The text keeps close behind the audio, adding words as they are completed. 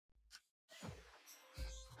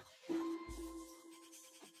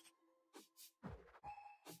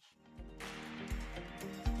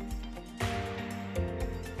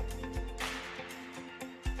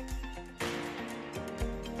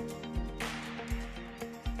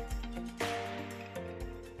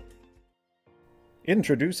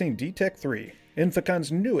Introducing D-TEK 3,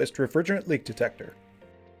 INFICON's newest refrigerant leak detector.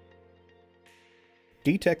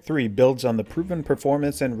 D-TEK 3 builds on the proven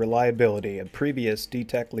performance and reliability of previous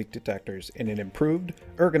D-TEK leak detectors in an improved,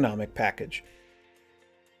 ergonomic package.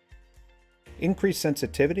 Increased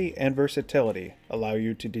sensitivity and versatility allow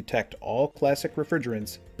you to detect all classic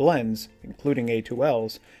refrigerants, blends, including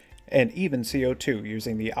A2Ls, and even CO2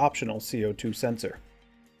 using the optional CO2 sensor.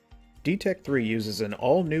 D-TEK 3 uses an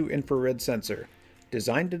all-new infrared sensor,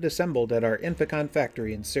 designed and assembled at our INFICON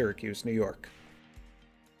factory in Syracuse, New York.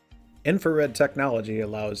 Infrared technology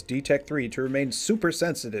allows D-TEK 3 to remain super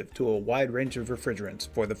sensitive to a wide range of refrigerants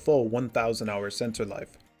for the full 1,000-hour sensor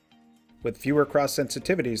life. With fewer cross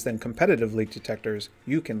sensitivities than competitive leak detectors,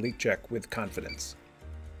 you can leak check with confidence.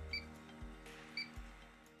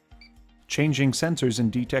 Changing sensors in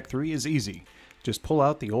D-TEK 3 is easy. Just pull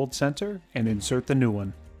out the old sensor and insert the new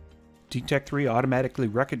one. D-TEK 3 automatically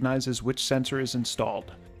recognizes which sensor is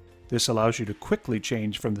installed. This allows you to quickly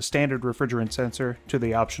change from the standard refrigerant sensor to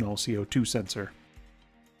the optional CO2 sensor.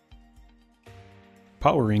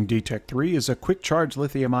 Powering D-TEK 3 is a quick-charge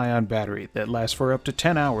lithium-ion battery that lasts for up to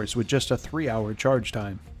 10 hours with just a 3-hour charge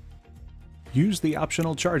time. Use the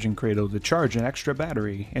optional charging cradle to charge an extra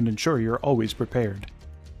battery and ensure you're always prepared.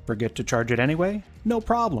 Forget to charge it anyway? No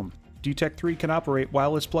problem! D-TEK 3 can operate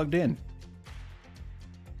while it's plugged in.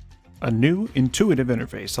 A new, intuitive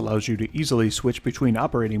interface allows you to easily switch between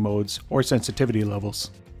operating modes or sensitivity levels.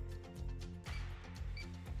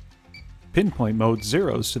 Pinpoint mode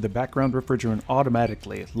zeroes to the background refrigerant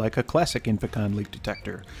automatically, like a classic INFICON leak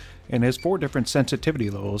detector, and has 4 different sensitivity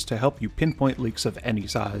levels to help you pinpoint leaks of any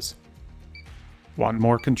size. Want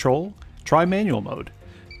more control? Try manual mode.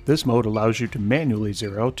 This mode allows you to manually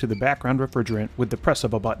zero to the background refrigerant with the press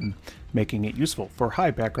of a button, making it useful for high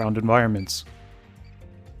background environments.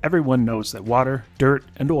 Everyone knows that water, dirt,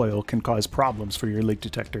 and oil can cause problems for your leak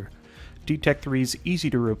detector. D-TEK 3's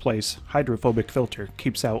easy-to-replace hydrophobic filter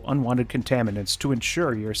keeps out unwanted contaminants to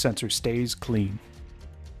ensure your sensor stays clean.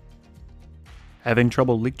 Having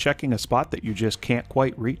trouble leak checking a spot that you just can't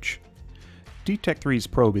quite reach? D-TEK 3's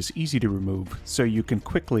probe is easy to remove, so you can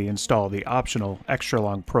quickly install the optional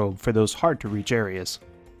extra-long probe for those hard-to-reach areas.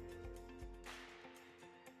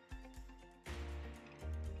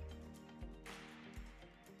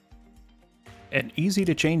 An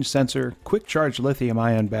easy-to-change sensor, quick-charge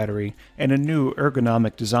lithium-ion battery, and a new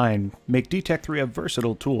ergonomic design make D-TEK 3 a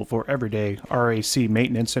versatile tool for everyday RAC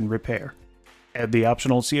maintenance and repair. Add the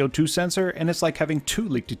optional CO2 sensor and it's like having 2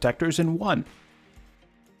 leak detectors in one.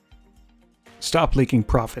 Stop leaking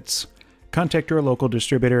profits. Contact your local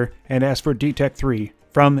distributor and ask for D-TEK 3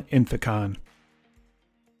 from INFICON.